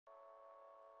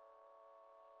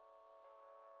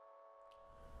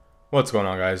What's going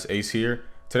on, guys? Ace here.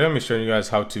 Today I'm going to be showing you guys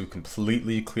how to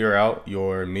completely clear out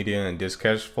your media and disk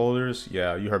cache folders.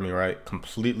 Yeah, you heard me right.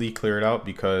 Completely clear it out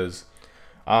because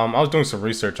I was doing some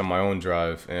research on my own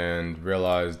drive and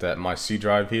realized that my C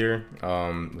drive here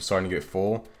was starting to get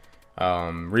full.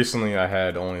 Recently I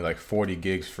had only like 40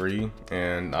 gigs free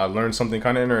and I learned something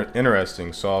kind of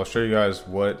interesting. So I'll show you guys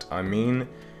what I mean.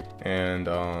 And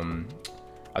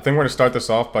I think we're going to start this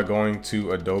off by going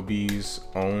to Adobe's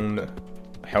own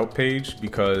help page,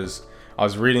 because I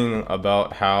was reading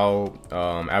about how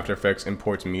After Effects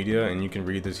imports media, and you can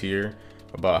read this here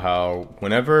about how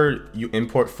whenever you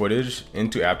import footage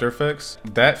into After Effects,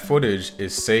 that footage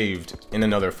is saved in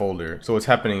another folder. So what's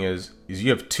happening is you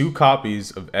have 2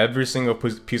 copies of every single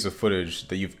piece of footage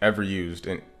that you've ever used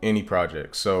in any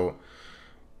project. So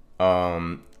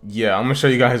yeah, I'm gonna show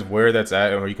you guys where that's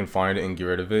at and where you can find it and get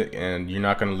rid of it, and you're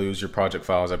not gonna lose your project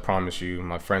files, I promise you.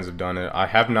 My friends have done it. I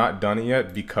have not done it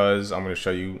yet because I'm gonna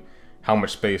show you how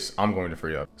much space I'm going to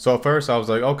free up. So at first I was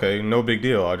like, okay, no big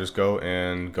deal. I'll just go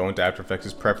into After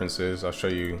Effects' preferences. I'll show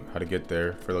you how to get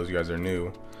there for those of you guys that are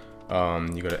new.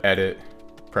 You go to Edit,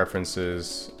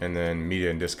 Preferences, and then Media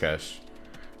and Disk Cache.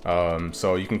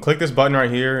 So you can click this button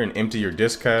right here and empty your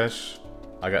disk cache.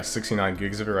 I got 69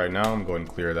 gigs of it right now. I'm going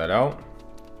to clear that out.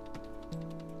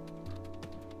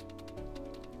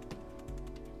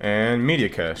 And media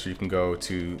cache, you can go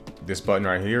to this button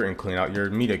right here and clean out your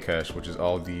media cache, which is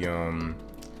all the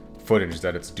footage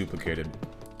that it's duplicated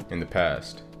in the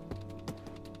past.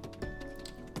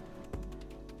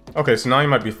 Okay, so now you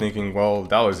might be thinking, well,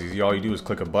 that was easy. All you do is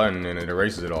click a button and it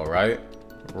erases it all, right?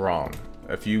 Wrong.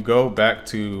 If you go back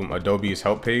to Adobe's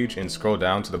help page and scroll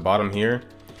down to the bottom here,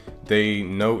 they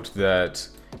note that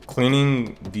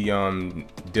cleaning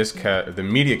the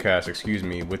media cache, excuse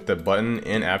me, with the button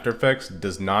in After Effects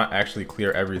does not actually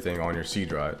clear everything on your C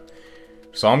drive.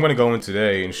 So I'm going to go in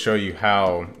today and show you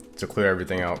how to clear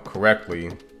everything out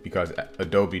correctly, because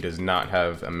Adobe does not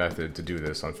have a method to do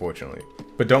this, unfortunately.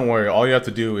 But don't worry, all you have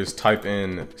to do is type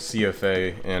in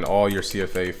CFA and all your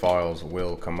CFA files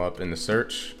will come up in the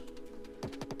search.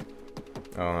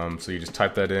 So you just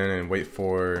type that in and wait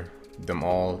for them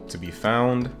all to be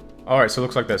found. Alright, so it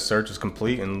looks like that search is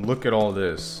complete, and look at all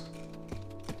this.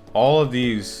 All of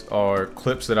these are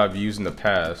clips that I've used in the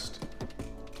past,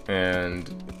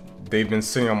 and they've been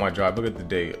sitting on my drive. Look at the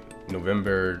date,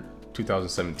 November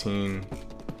 2017.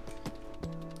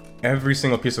 Every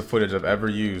single piece of footage I've ever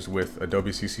used with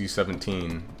Adobe CC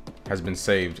 17 has been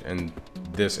saved in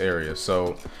this area.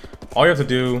 So all you have to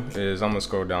do is, I'm gonna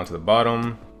scroll down to the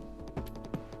bottom.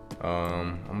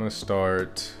 I'm gonna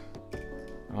start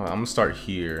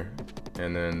here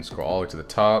and then scroll all the way to the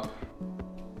top.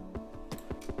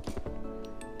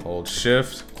 Hold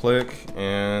shift, click,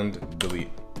 and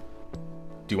delete.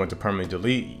 Do you want to permanently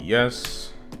delete?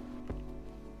 Yes.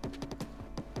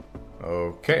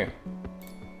 Okay.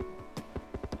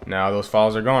 Now those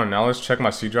files are gone. Now let's check my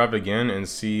C drive again and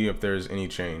see if there's any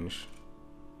change.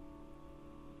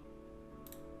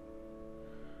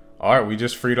 Alright, we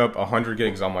just freed up 100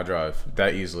 gigs on my drive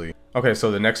that easily. Okay,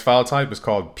 so the next file type is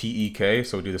called PEK,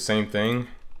 so do the same thing,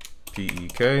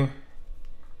 PEK,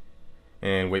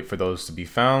 and wait for those to be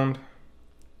found.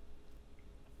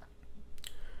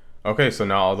 Okay, so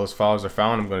now all those files are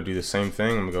found. I'm going to do the same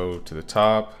thing. I'm going to go to the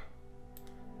top,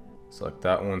 select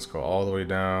that one, scroll all the way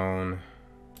down.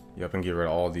 Yep, and get rid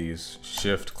of all these.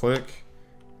 Shift, click,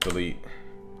 delete.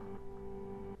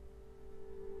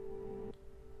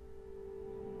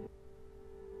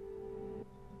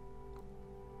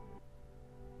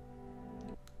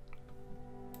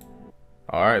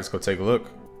 Alright, let's go take a look.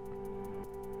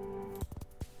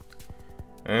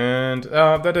 And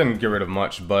that didn't get rid of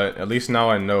much, but at least now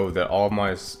I know that all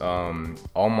my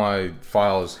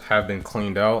files have been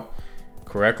cleaned out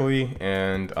correctly,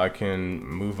 and I can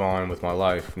move on with my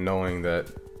life knowing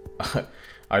that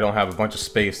I don't have a bunch of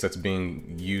space that's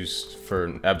being used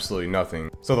for absolutely nothing.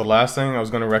 So the last thing I was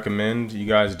going to recommend you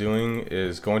guys doing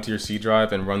is go into your C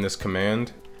drive and run this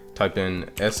command. Type in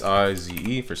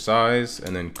SIZE for size,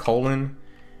 and then colon,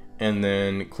 and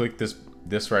then click this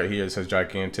right here that says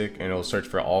gigantic, and it'll search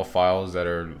for all files that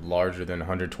are larger than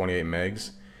 128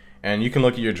 megs. And you can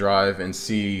look at your drive and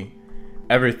see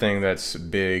everything that's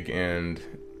big and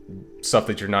stuff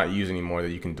that you're not using anymore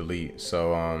that you can delete.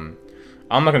 So I'm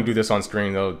not gonna do this on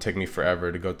screen. That'll take me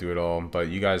forever to go through it all, but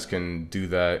you guys can do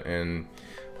that, and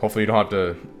hopefully you don't have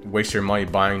to waste your money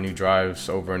buying new drives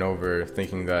over and over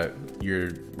thinking that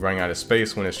you're running out of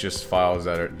space when it's just files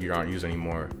that you aren't using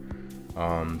anymore.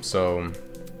 So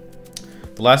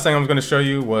the last thing I was going to show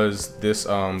you was this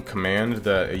command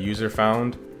that a user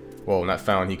found well, not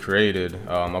found, he created.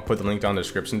 I'll put the link down in the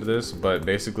description to this, but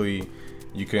basically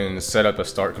you can set up a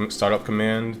startup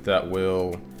command that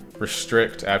will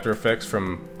restrict After Effects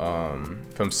from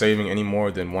saving any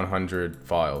more than 100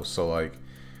 files. So like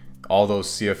all those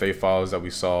CFA files that we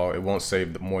saw, it won't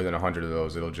save more than 100 of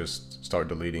those. It'll just start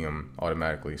deleting them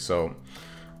automatically. So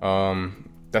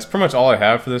that's pretty much all I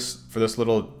have for this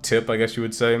little tip, I guess you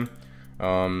would say.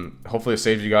 Hopefully it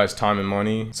saves you guys time and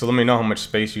money. So let me know how much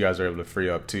space you guys are able to free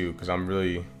up too, because I'm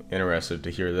really interested to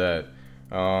hear that.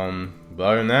 But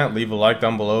other than that, leave a like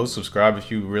down below, subscribe if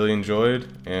you really enjoyed,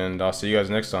 and I'll see you guys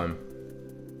next time.